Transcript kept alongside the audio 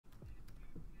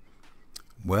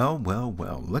Well,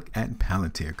 look at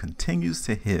Palantir continues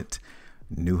to hit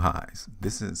new highs.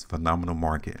 This is phenomenal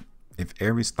market. If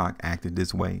every stock acted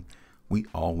this way, we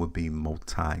all would be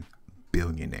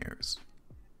multi-billionaires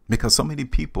because so many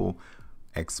people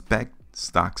expect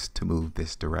stocks to move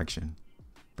this direction.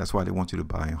 That's why they want you to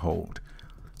buy and hold.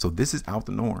 So this is out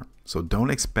the norm. So don't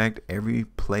expect every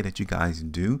play that you guys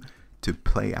do to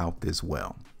play out this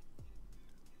well.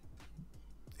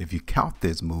 If you count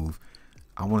this move,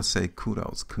 I want to say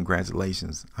kudos,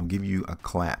 congratulations. I'm giving you a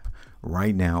clap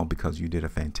right now because you did a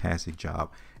fantastic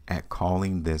job at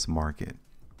calling this market.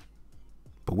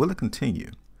 But will it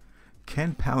continue?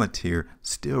 Can Palantir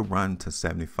still run to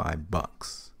 75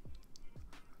 bucks?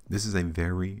 This is a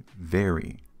very,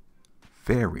 very,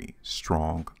 very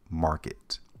strong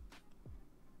market.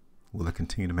 Will it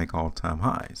continue to make all-time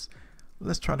highs?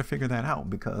 Let's try to figure that out,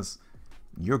 because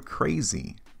you're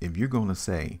crazy if you're going to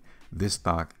say this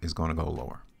stock is going to go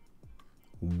lower.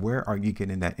 Where are you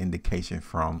getting that indication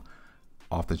from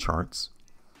off the charts?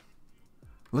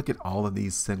 Look at all of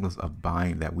these signals of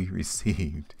buying that we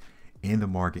received in the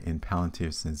market in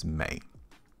Palantir since May.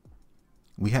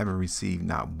 We haven't received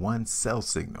not one sell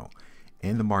signal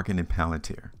in the market in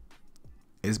Palantir.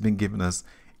 It's been giving us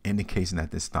indication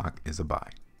that this stock is a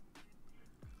buy.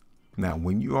 Now,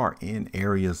 when you are in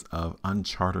areas of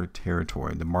uncharted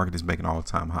territory, the market is making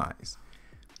all-time highs.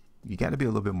 You got to be a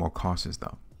little bit more cautious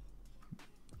though.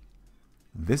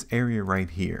 This area right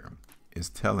here is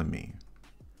telling me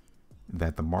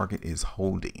that the market is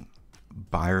holding.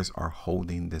 Buyers are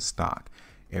holding this stock.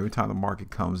 Every time the market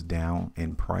comes down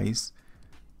in price,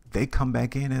 they come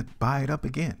back in and buy it up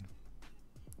again.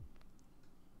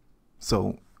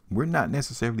 So we're not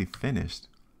necessarily finished.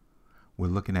 We're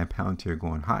looking at Palantir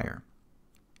going higher.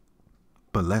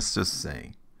 But let's just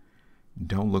say,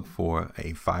 don't look for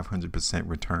a 500%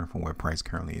 return from where price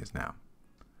currently is now.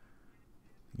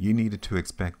 You needed to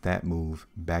expect that move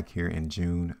back here in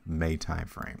June, May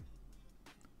timeframe.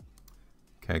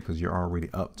 Okay, because you're already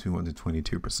up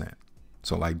 222%.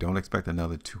 So like, don't expect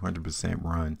another 200%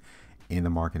 run in the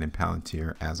market in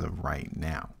Palantir as of right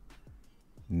now.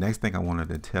 Next thing I wanted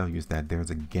to tell you is that there's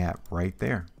a gap right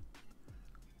there.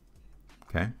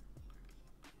 Okay.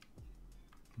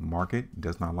 Market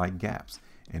does not like gaps,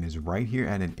 and is right here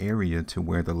at an area to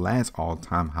where the last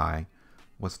all-time high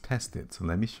was tested. So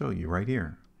let me show you right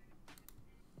here.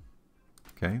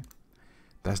 Okay.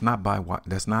 That's not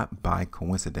by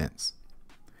coincidence.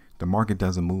 The market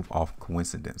doesn't move off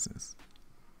coincidences.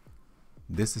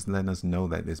 This is letting us know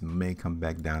that this may come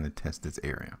back down and test this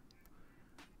area.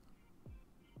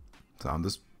 So I'm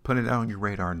just putting it on your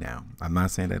radar now. I'm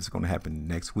not saying that it's going to happen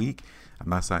next week. I'm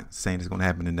not saying it's going to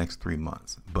happen in the next 3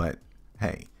 months. But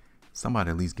hey,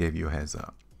 somebody at least gave you a heads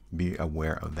up. Be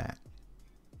aware of that,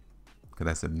 because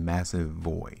that's a massive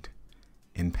void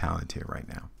in Palantir right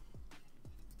now.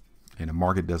 And the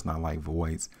market does not like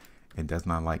voids. It does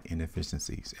not like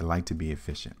inefficiencies. It likes to be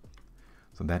efficient.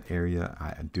 So that area,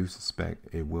 I do suspect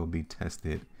it will be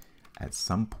tested at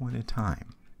some point in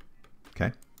time.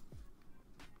 Okay.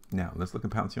 Now let's look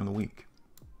at Palantir on the week.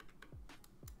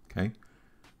 Okay.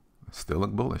 Still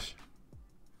look bullish.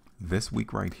 This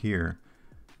week right here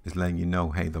is letting you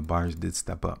know, hey, the buyers did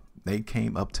step up. They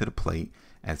came up to the plate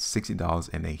at $60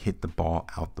 and they hit the ball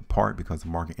out the park because the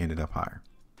market ended up higher.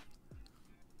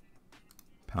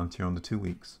 Palantir on the 2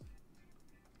 weeks.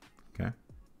 Okay.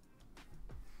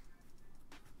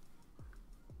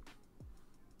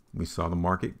 We saw the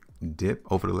market dip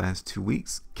over the last 2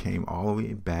 weeks, came all the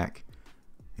way back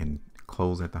and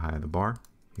close at the high of the bar.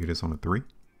 Here it is on the 3.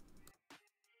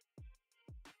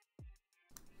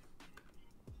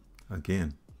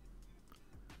 Again,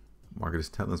 market is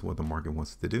telling us what the market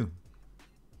wants to do.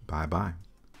 Bye bye.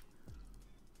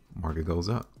 Market goes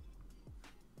up.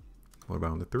 What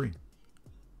about on the 3?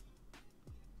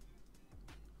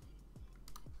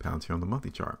 Palantir on the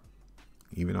monthly chart.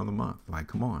 Even on the month. Like,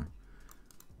 come on.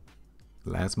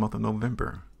 Last month of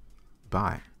November.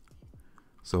 Buy.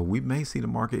 So we may see the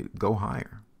market go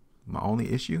higher. My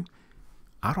only issue,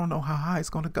 I don't know how high it's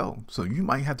going to go. So you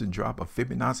might have to drop a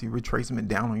Fibonacci retracement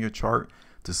down on your chart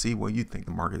to see where you think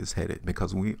the market is headed,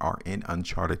 because we are in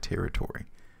uncharted territory.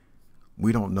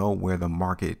 We don't know where the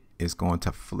market is going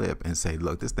to flip and say,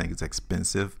 look, this thing is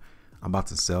expensive. I'm about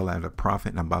to sell at a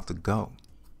profit and I'm about to go.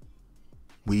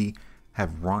 We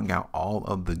have wrung out all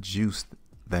of the juice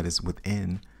that is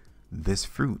within this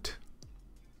fruit.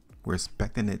 We're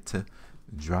expecting it to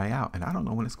dry out, and I don't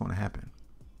know when it's going to happen.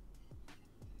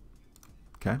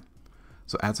 Okay.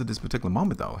 So as of this particular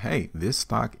moment though, hey, this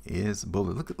stock is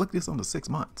bullish. Look at this on the 6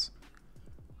 months.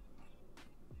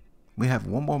 We have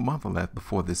one more month left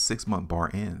before this 6 month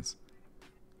bar ends.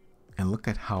 And look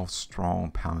at how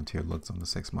strong Palantir looks on the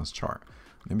 6 months chart.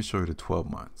 Let me show you the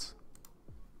 12 months.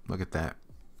 Look at that.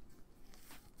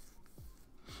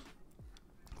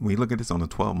 When you look at this on the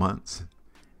 12 months,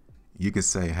 you could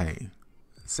say, hey,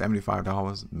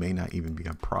 $75 may not even be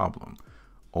a problem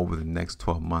over the next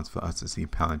 12 months for us to see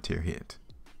Palantir hit.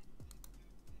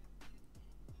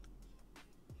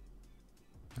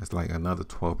 That's like another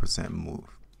 12%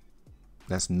 move.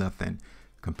 That's nothing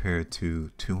compared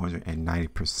to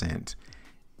 290%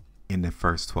 in the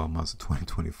first 12 months of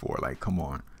 2024. Like, come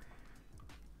on.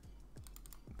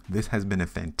 This has been a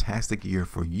fantastic year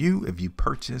for you if you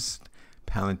purchased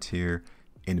Palantir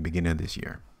in the beginning of this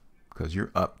year, because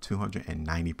you're up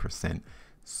 290%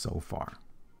 so far.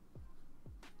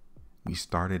 We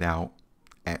started out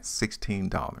at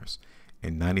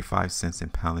 $16.95 in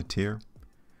Palantir,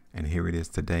 and here it is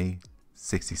today,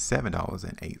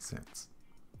 $67.08.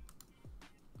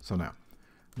 So now,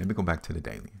 let me go back to the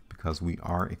daily, because we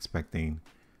are expecting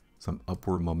some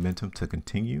upward momentum to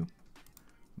continue,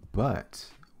 but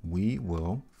we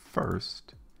will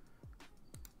first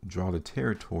draw the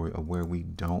territory of where we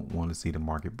don't want to see the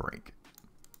market break.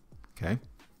 Okay,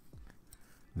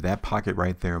 that pocket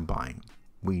right there of buying,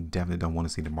 we definitely don't want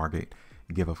to see the market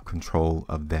give up control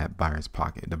of that buyer's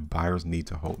pocket. The buyers need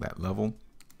to hold that level.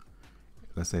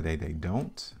 Let's say they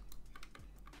don't.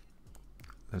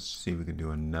 Let's see if we can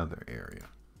do another area.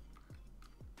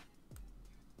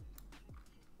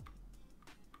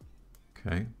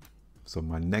 Okay, so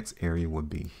my next area would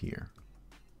be here.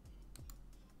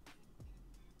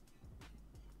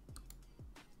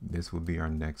 This would be our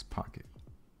next pocket.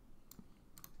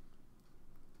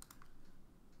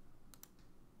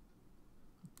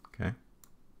 Okay.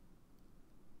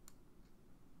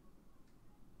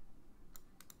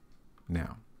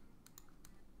 Now,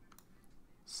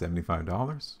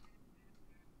 $75,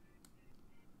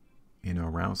 you know,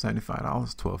 around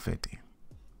 $75, $12.50.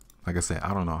 Like I said,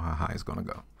 I don't know how high it's going to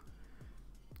go.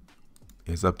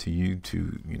 It's up to you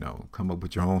to, you know, come up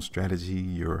with your own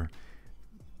strategy,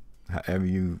 however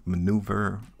you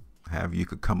maneuver, however you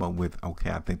could come up with,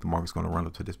 okay, I think the market's going to run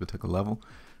up to this particular level.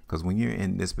 Because when you're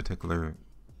in this particular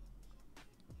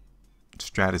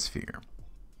stratosphere,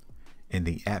 in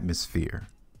the atmosphere,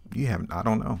 you have, I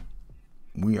don't know,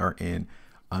 we are in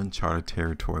uncharted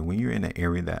territory. When you're in an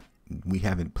area that we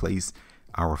haven't placed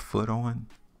our foot on,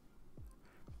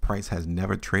 price has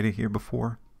never traded here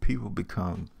before, people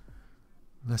become,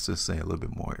 let's just say, a little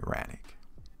bit more erratic.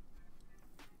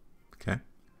 Okay.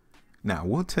 Now,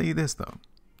 we'll tell you this though.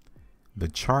 The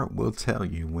chart will tell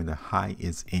you when the high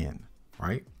is in,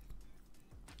 right?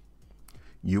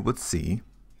 You would see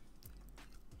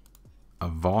a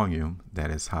volume that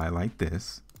is high like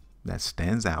this, that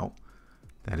stands out,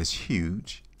 that is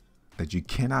huge, that you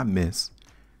cannot miss,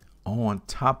 on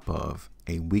top of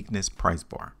a weakness price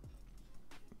bar.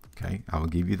 Okay, I will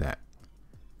give you that.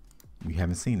 We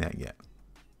haven't seen that yet.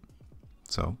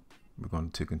 So we're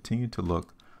going to continue to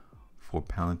look for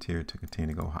Palantir to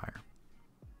continue to go higher.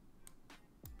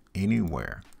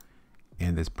 Anywhere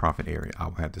in this profit area, I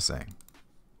would have to say.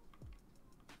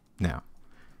 Now,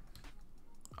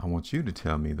 I want you to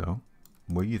tell me though,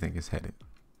 where you think it's headed.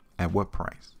 At what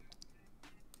price?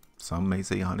 Some may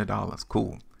say $100.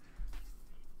 Cool.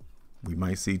 We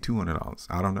might see $200.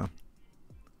 I don't know.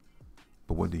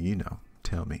 But what do you know?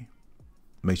 Tell me.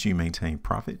 Make sure you maintain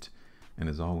profit. And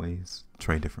as always,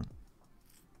 trade different.